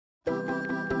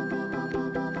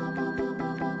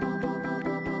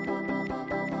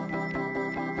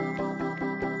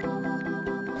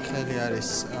არის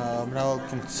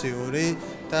მრავალფუნქციური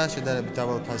და შედარებით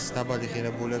დაბალი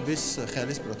ღირებულების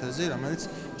ხელის პროთეზი, რომელიც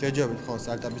ჯერჯერობით ხოლმე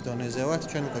სტარტაპის დონეზე ვართ.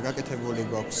 ჩვენ უკვე გაკეთებული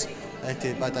გვაქვს ერთი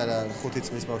პატარა 5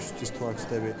 წლის ბავშვისთვის თუ არ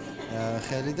ვცდები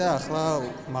ხელი და ახლა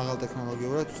მაღალ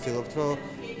ტექნოლოგიურად ვცდილობთ, რომ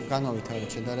განავითაროთ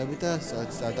შედარებით და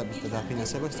სტარტაპის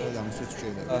დაფინანსება სწორედ ამისთვის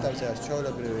გვჭირდება. ეტაპზე არის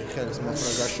ჩვეულებრივი ხელის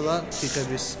მოხრა გაშლა,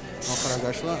 თითების მოხრა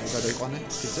გაშლა, გადაიყვანე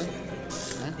თითზე.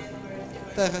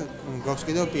 და ახლა გვაქვს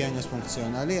კიდევ პიანოს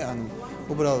ფუნქციონალი, ანუ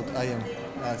უბრალოდ აი ამ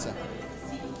რაღაცა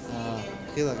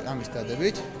ხილა ამის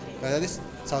დადებით გადადის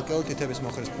ცალკეულ თითების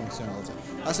მოხრის ფუნქციონალზე.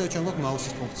 ასევე ჩვენ გვაქვს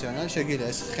მაუსის ფუნქციონალი, შეგიძლია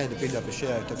ეს ხელი პირდაპირ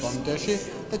შეაერთო კომპიუტერში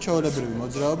და ჩვეულებრივი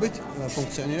მოძრაობით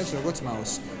ფუნქციონირებს როგორც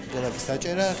მაუსი. ღილაკის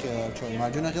დაჭერა, ჩვენ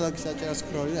მარჯვენა ღილაკის დაჭერა,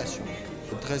 სკროლი და ასე შემდეგ.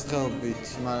 დღესდღეობით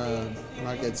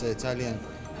მარკეტზე ძალიან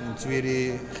ძვირი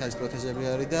ხელის პროთეზები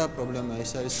არის და პრობლემა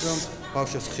ის არის, რომ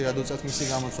ბავშვებს ხშირად უწევთ მისი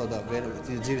გამოცვლა და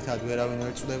ძირითადად ვერავინ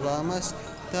ვერ წვდება ამას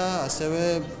და ასევე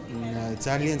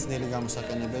ძალიან ძნელი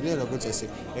გამოსაყენებელია, როგორც ესე.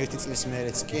 1 წლის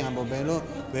მერეც კი ამბობენ, რომ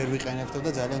ვერ ვიყენებთ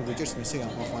და ძალიან გვიჭირს მისი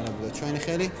გამოხმარება. ჩვენი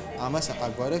ხელი ამას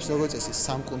აგვარებს, როგორც ესე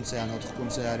 3 კუნძზე ან 4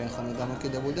 კუნძზე არიან ხოლმე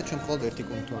დამოკიდებული და ჩვენ მხოლოდ 1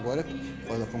 კუნძს ვაგვარებთ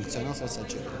ყველა ფუნქციონალს, რაც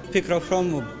საჭიროა. ვფიქრობ, რომ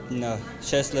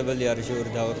შესაძლებელი არის ჟიური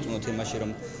დავარწმუნოთ იმაში,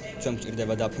 რომ ჩვენ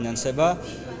გვჭირდება დაფინანსება.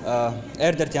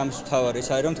 ერთ-ერთი ამის მთავარი ის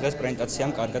არის, რომ დღეს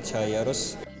პრეზენტაციამ კარგად ჩაიაროს.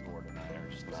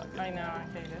 I know, I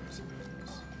hate it.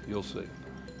 You'll see.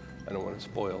 I don't want to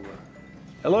spoil that.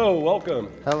 Hello, welcome.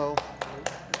 Hello.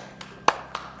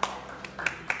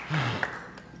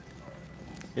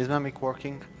 Is my mic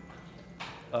working?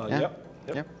 Yep.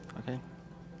 Yep. Okay.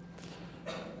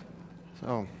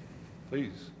 So.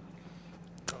 Please.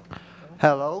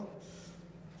 Hello.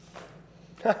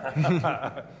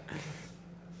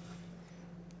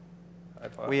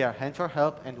 We are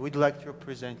HAND4HELP and we'd like to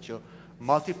present you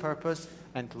multi-purpose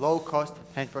and low-cost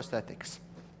hand prosthetics.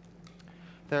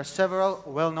 There are several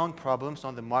well-known problems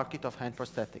on the market of hand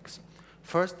prosthetics.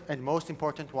 First and most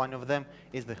important one of them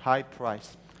is the high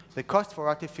price. The cost for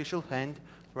artificial hand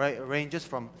ranges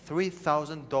from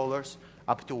 $3,000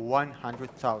 up to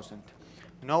 $100,000.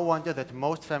 No wonder that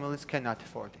most families cannot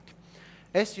afford it.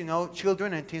 As you know,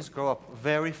 children and teens grow up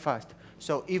very fast,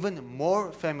 so even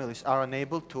more families are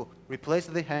unable to replace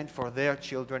the hand for their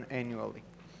children annually.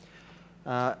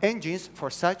 Engines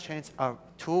for such hands are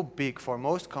too big for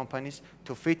most companies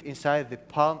to fit inside the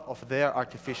palm of their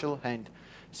artificial hand.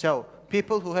 So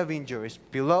people who have injuries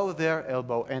below their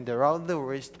elbow and around the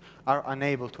wrist are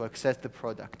unable to access the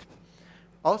product.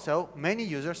 Also, many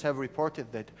users have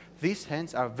reported that these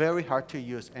hands are very hard to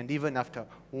use, and even after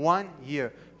 1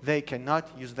 year, they cannot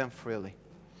use them freely.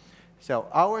 So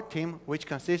our team, which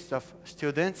consists of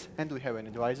students and we have an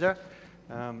advisor,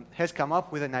 has come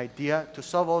up with an idea to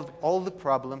solve all the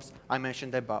problems I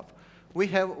mentioned above. We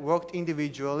have worked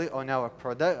individually on our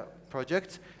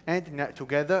projects, and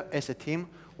together as a team,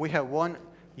 we have won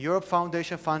Europe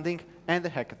Foundation funding and the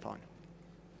hackathon.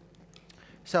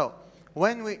 So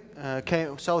when we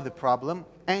saw the problem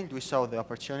and we saw the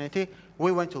opportunity,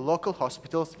 we went to local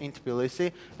hospitals in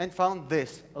Tbilisi and found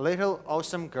this little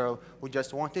awesome girl who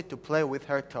just wanted to play with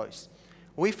her toys.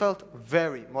 We felt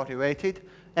very motivated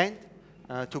and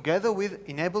together with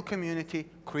Enable community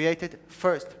created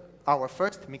our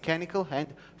first mechanical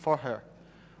hand for her.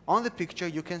 On the picture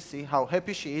you can see how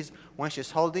happy she is when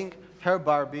she's holding her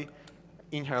Barbie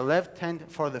in her left hand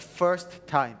for the first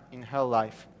time in her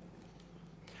life.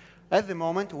 At the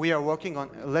moment, we are working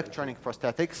on electronic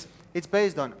prosthetics. It's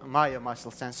based on Maya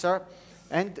muscle sensor,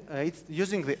 and it's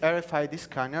using the RFID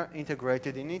scanner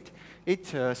integrated in it. It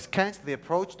scans the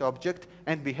approached object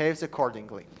and behaves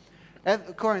accordingly.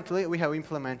 Currently, we have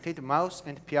implemented mouse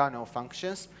and piano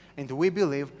functions, and we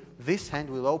believe this hand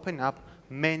will open up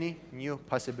many new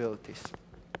possibilities.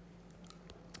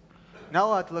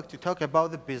 Now I'd like to talk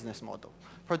about the business model.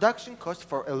 Production cost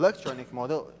for electronic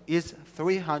model is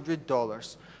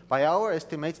 $300. By our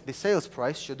estimates, the sales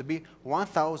price should be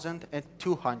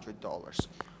 $1,200.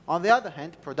 On the other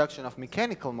hand, production of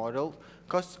mechanical model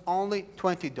costs only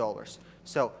 $20.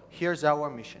 So here's our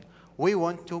mission. We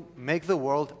want to make the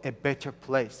world a better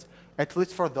place, at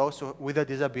least for those with a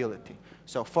disability.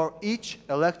 So for each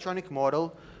electronic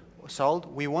model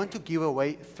sold, we want to give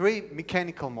away 3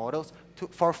 mechanical models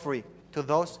for free to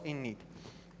those in need.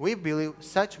 We believe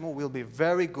such move will be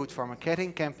very good for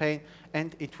marketing campaign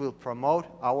and it will promote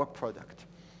our product.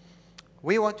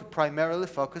 We want to primarily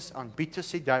focus on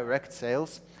B2C direct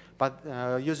sales, but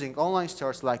using online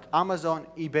stores like Amazon,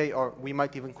 eBay, or we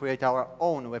might even create our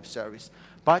own web service.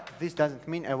 But this doesn't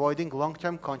mean avoiding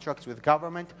long-term contracts with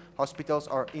government, hospitals,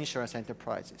 or insurance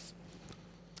enterprises.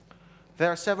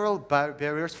 There are several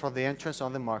barriers for the entrance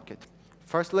on the market.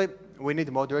 Firstly, we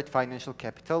need moderate financial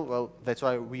capital. Well, that's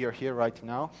why we are here right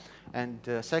now. And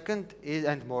second is,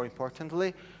 and more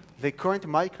importantly, the current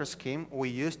micro scheme we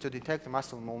use to detect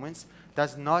muscle movements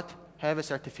does not have a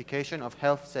certification of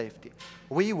health safety.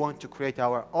 We want to create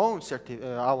our own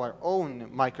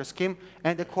micro scheme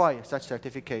and acquire such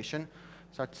certification.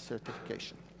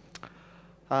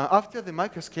 After the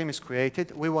micro scheme is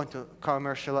created, we want to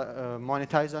commercially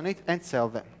monetize on it and sell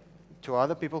them to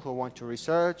other people who want to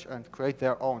research and create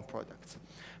their own products.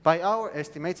 By our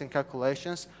estimates and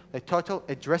calculations, the total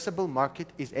addressable market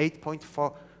is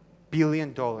 $8.4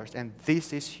 billion, and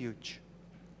this is huge.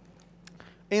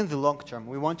 In the long term,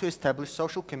 we want to establish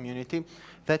social community.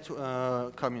 This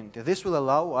will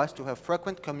allow us to have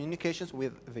frequent communications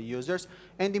with the users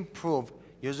and improve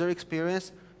user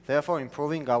experience, therefore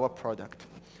improving our product.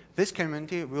 This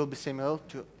community will be similar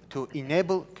to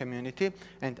enable community,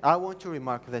 and I want to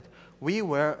remark that we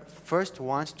were first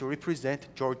ones to represent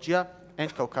Georgia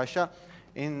and Caucasia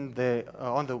on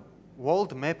the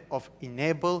world map of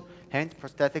enable hand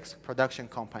prosthetics production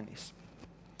companies.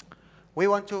 We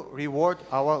want to reward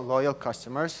our loyal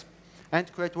customers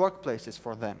and create workplaces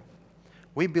for them.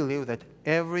 We believe that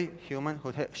every human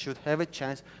should have a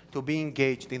chance to be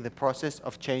engaged in the process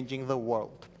of changing the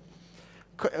world.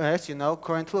 As you know,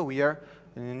 currently we are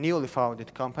a newly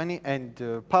founded company, and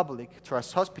the public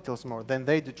trusts hospitals more than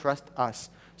they do trust us.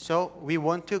 So we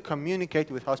want to communicate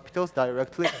with hospitals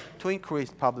directly to increase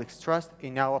public's trust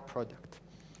in our product.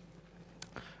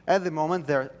 At the moment,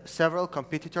 there are several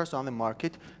competitors on the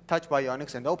market. Touch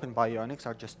Bionics and Open Bionics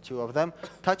are just two of them.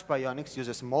 Touch Bionics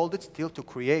uses molded steel to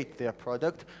create their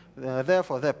product.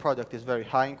 Therefore, their product is very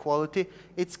high in quality.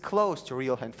 It's close to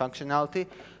real hand functionality,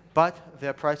 but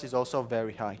their price is also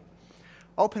very high.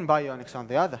 Open Bionics, on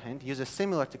the other hand, uses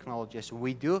similar technology as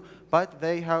we do, but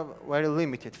they have very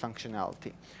limited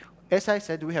functionality. As I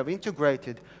said, we have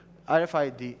integrated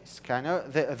RFID scanner,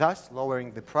 thus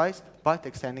lowering the price, but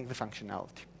extending the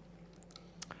functionality.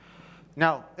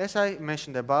 Now, as I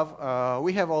mentioned above,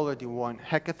 we have already won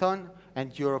Hackathon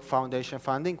and Europe Foundation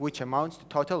funding, which amounts to a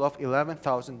total of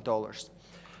 $11,000.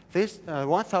 This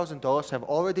 $1,000 have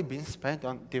already been spent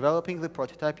on developing the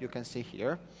prototype you can see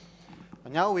here.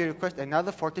 Now we request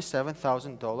another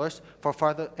 $47,000 for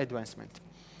further advancement.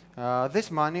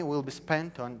 This money will be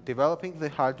spent on developing the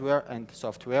hardware and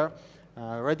software,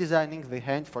 redesigning the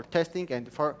hand for testing,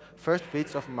 and for first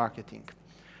bits of marketing.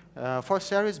 For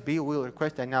Series B, we'll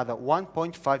request another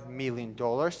 $1.5 million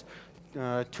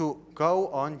to go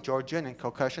on Georgian and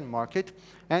Caucasian market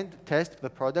and test the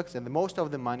products, and most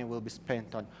of the money will be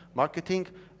spent on marketing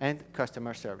and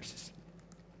customer services.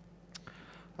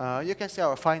 You can see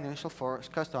our financial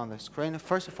forecast on the screen.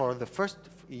 First, for the first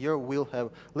year, we'll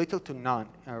have little to none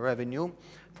revenue.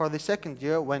 For the second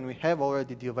year, when we have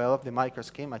already developed the micro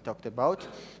scheme I talked about,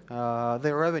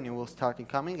 the revenue will start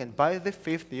incoming. And by the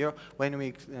fifth year, when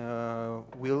we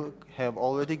will have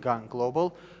already gone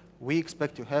global, we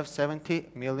expect to have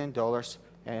 $70 million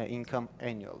income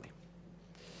annually.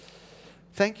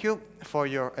 Thank you for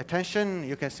your attention.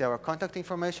 You can see our contact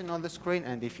information on the screen.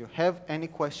 And if you have any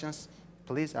questions,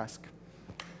 please ask.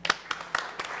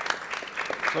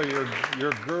 So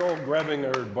your girl grabbing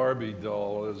her Barbie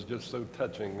doll is just so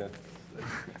touching that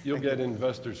you'll get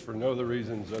investors for no other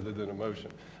reasons other than emotion.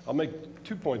 I'll make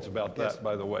 2 points about that, yes,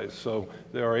 by the way. So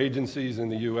there are agencies in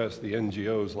the U.S., the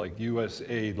NGOs like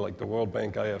USAID, like the World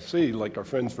Bank IFC, like our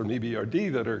friends from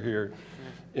EBRD that are here,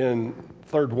 in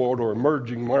third world or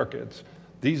emerging markets.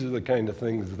 These are the kind of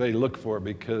things they look for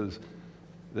because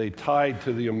they tie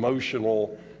to the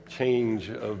emotional change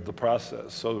of the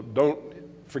process. So don't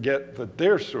forget that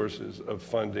they're sources of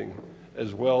funding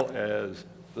as well as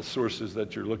the sources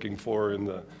that you're looking for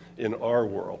in our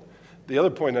world. The other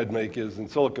point I'd make is in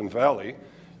Silicon Valley,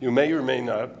 you may or may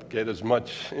not get as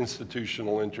much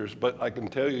institutional interest, but I can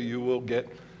tell you, you will get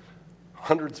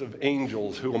hundreds of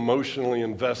angels who emotionally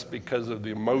invest because of the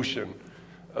emotion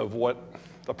of what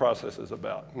the process is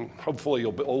about. And hopefully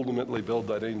you'll ultimately build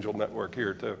that angel network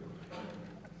here too.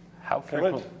 How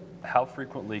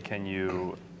frequently can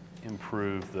you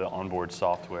improve the onboard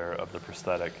software of the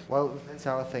prosthetic? Well, that's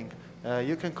our thing.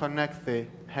 You can connect the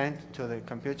hand to the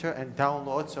computer and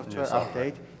download software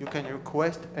update. You can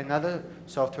request another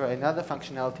software, another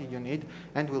functionality you need,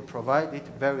 and we'll provide it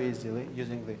very easily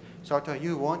using the software.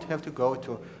 You won't have to go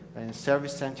to a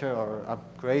service center or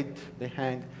upgrade the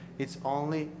hand. It's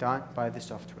only done by the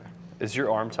software. Is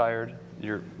your arm tired?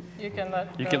 You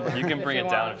can bring it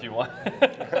down if you want.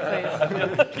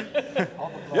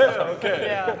 Yeah, okay.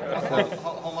 Yeah.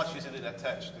 How much is it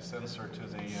attached, the sensor, to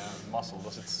the muscle?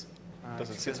 Does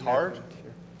it sit hard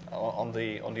on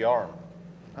the arm?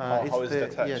 How is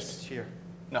it attached? Yes, here.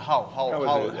 No, how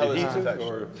is it? is it Adhesive attached?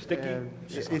 or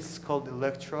sticky? It's called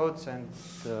electrodes, and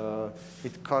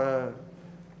it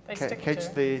They stick to catches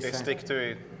it. these. They stick to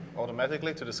it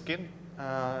automatically to the skin?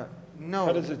 No.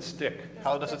 How does it stick?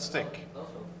 How does it stick?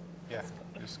 Yeah,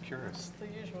 just curious. The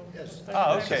usual. Yes.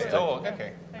 Ah, okay. Oh,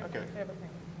 okay. Okay.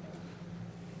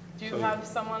 Do you have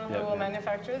someone who will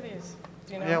manufacture these?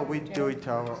 Do you know? Yeah, we you do know? it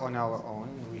on our own.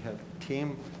 We have a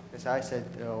team. As I said,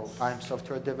 I'm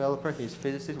software developer. He's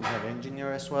physicist. We have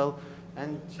engineer as well,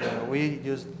 and we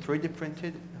use 3D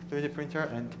printer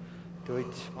and do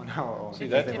it on our own. See,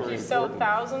 that's If very you sell important.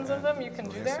 thousands of them, you can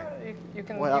do that? You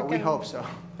can. Well, you we can- hope so.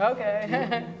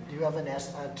 Okay. Do you have an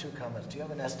estimate, 2 comments, do you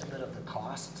have an estimate of the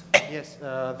cost? Yes,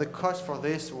 the cost for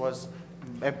this was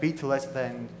a bit less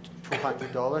than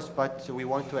 $200, but we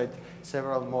want to add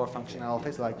several more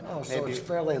functionalities, like Oh, so maybe. it's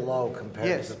fairly low compared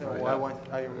Yes, to the price.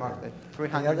 I remarked that The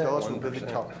 $300 other- will be the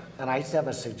top. And I just have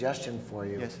a suggestion for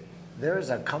you. Yes. There is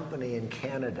a company in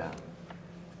Canada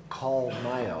called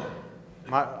Mayo.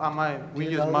 We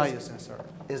you use know Maya this? sensor.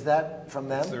 Is that from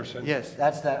them? Their sensor. Yes.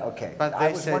 That's that, okay. But I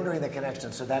they was said- wondering the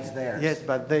connection, so that's theirs. Yes,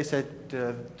 but they said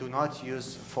do not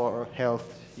use for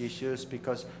health issues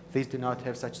because these do not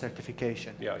have such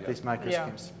certification, Yeah, yeah. these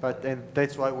microschemes. But and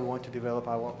that's why we want to develop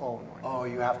our own one. Oh,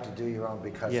 you have to do your own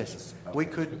because of Yes, this. we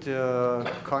Okay. could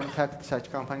contact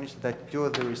such companies that do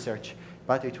the research,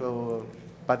 but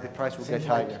the price will get Seems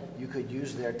like higher. you could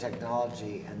use their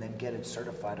technology and then get it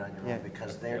certified on your Yeah. own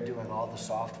because they're doing all the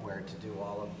software to do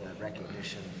all of the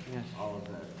recognition, Yes. all of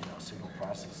the signal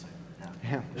processing. Yeah.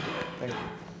 Yeah, thank you.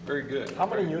 Very good. How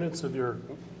many units have your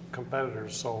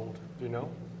competitors sold? Do you know?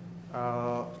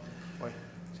 Wait,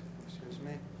 excuse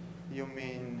me. You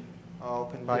mean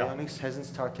Open Bionics hasn't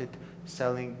started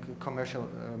selling commercial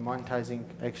monetizing?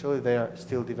 Actually, they are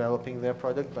still developing their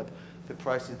product, but the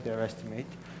price is their estimate.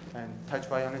 And Touch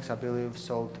Bionics, I believe,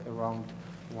 sold around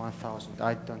 1,000.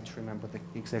 I don't remember the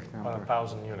exact number. About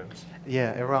 1,000 units.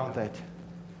 Yeah, around that.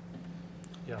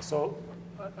 Yeah, so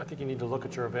I think you need to look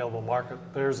at your available market.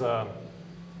 There's a,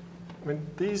 I mean,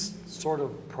 these sort of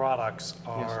products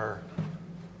are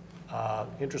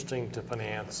interesting to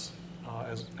finance,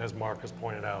 as Mark has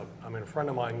pointed out. I mean, a friend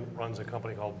of mine runs a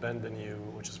company called Bend and You,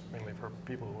 which is mainly for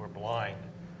people who are blind.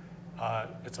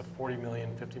 It's a $40 million,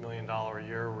 $50 million a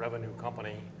year revenue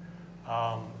company.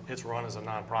 It's run as a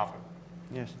nonprofit.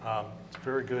 Yes. It's a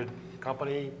very good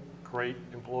company, great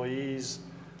employees,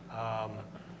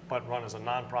 but run as a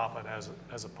nonprofit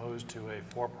as opposed to a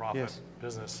for-profit Yes.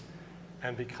 business.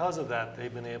 And because of that,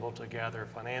 they've been able to gather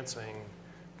financing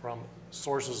from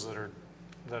sources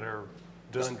that are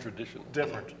just Non-traditional.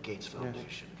 different. Gates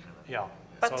Foundation. Yeah.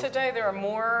 But So- today there are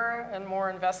more and more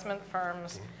investment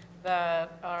firms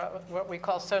that are what we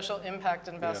call social impact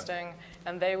investing,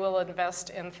 and they will invest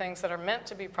in things that are meant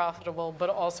to be profitable, but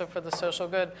also for the social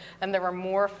good. And there are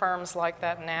more firms like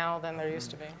that now than there used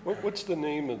to be. What's the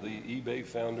name of the eBay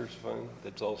Founders Fund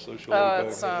that's all social Oh, impact?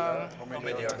 it's Yeah.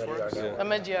 a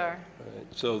mid-year. Right.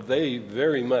 So they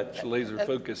very much laser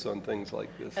focus on things like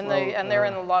this. And they're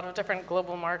in a lot of different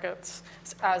global markets,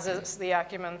 as is the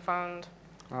Acumen Fund.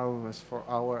 As for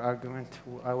our argument,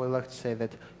 I would like to say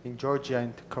that in Georgia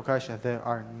and Caucasia, there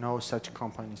are no such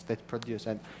companies that produce,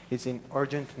 and it's in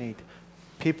urgent need.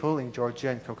 People in Georgia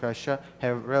and Caucasia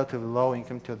have relatively low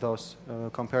income to those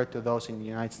compared to those in the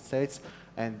United States,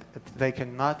 and they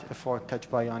cannot afford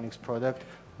Touch Bionics product,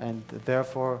 and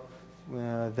therefore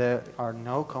there are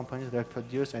no companies that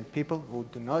produce, and people who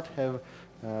do not have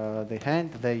the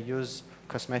hand, they use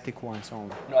cosmetic ones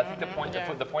only. No, I think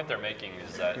Yeah. the point they're making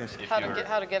is that Yes. if How you're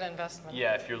to get investment.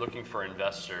 yeah, if you're looking for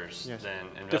investors, Yes. then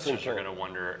investors are point. going to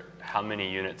wonder how many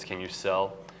units can you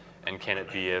sell, and can it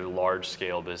be a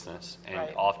large-scale business? And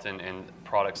Right. often in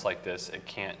products like this, it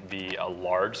can't be a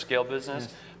large-scale business,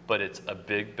 but it's a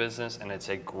big business and it's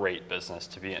a great business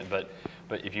to be in. But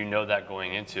if you know that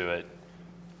going into it,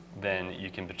 then you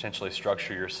can potentially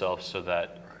structure yourself so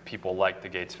that people like the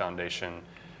Gates Foundation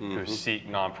who seek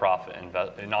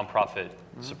nonprofit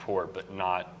support, but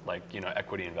not like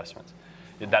equity investments.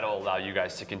 That'll allow you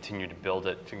guys to continue to build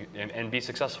it and be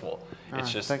successful.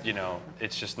 It's just thank you.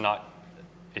 it's just not.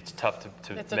 It's tough to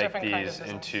It's a make different kind of these business.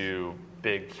 into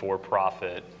big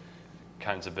for-profit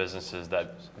kinds of businesses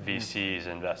that VCs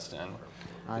invest in.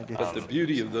 I did. But the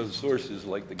beauty of those sources,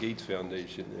 like the Gates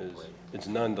Foundation, is it's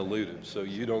non-dilutive, so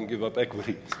you don't give up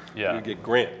equity. Yeah. You get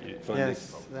grant funding.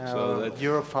 Yes, So that's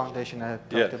Europe Foundation I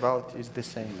talked Yes. about is the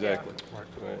same. exactly.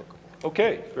 Right.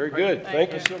 Okay, very good.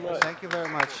 Thank you so much. Thank you very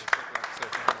much.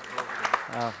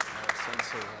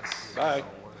 Bye.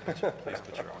 Please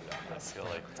put your arm down. I feel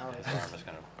like his arm is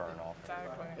going to burn off.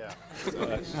 Exactly.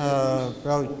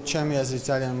 ჩემი აზრით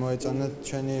ძალიან მოეწონა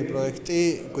ჩვენი პროექტი.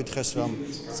 გითხეს რომ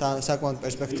საკმაოდ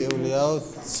პერსპექტიულია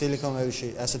სილიკონ ველში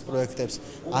ასეთ პროექტებს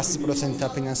 100%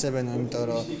 დაფინანსებენ, იმიტომ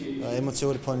რომ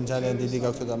ემოციური ფონი ძალიან დიდი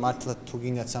გაქვთ და მართლა თუ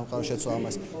გინდათ სამყარო შეცვალა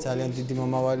მას ძალიან დიდი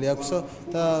მომავალი აქვსო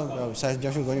და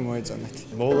საერთოდ მგონი მოეწონათ.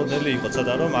 მოულოდნელი იყო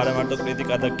ცოტა რომ არა მარტო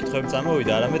კრიტიკა და კითხვები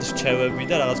წამოვიდა, არამედ რჩევები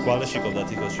და რაღაც გვალაში ყოფდა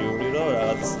თითქოს ჟიური, რომ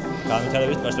რაღაც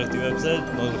განვითარების პერსპექტივებზე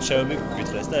რჩევები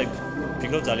გითხრეს და ეგ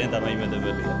ფიქრობ ძალიან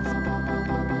დამაიმედებელია.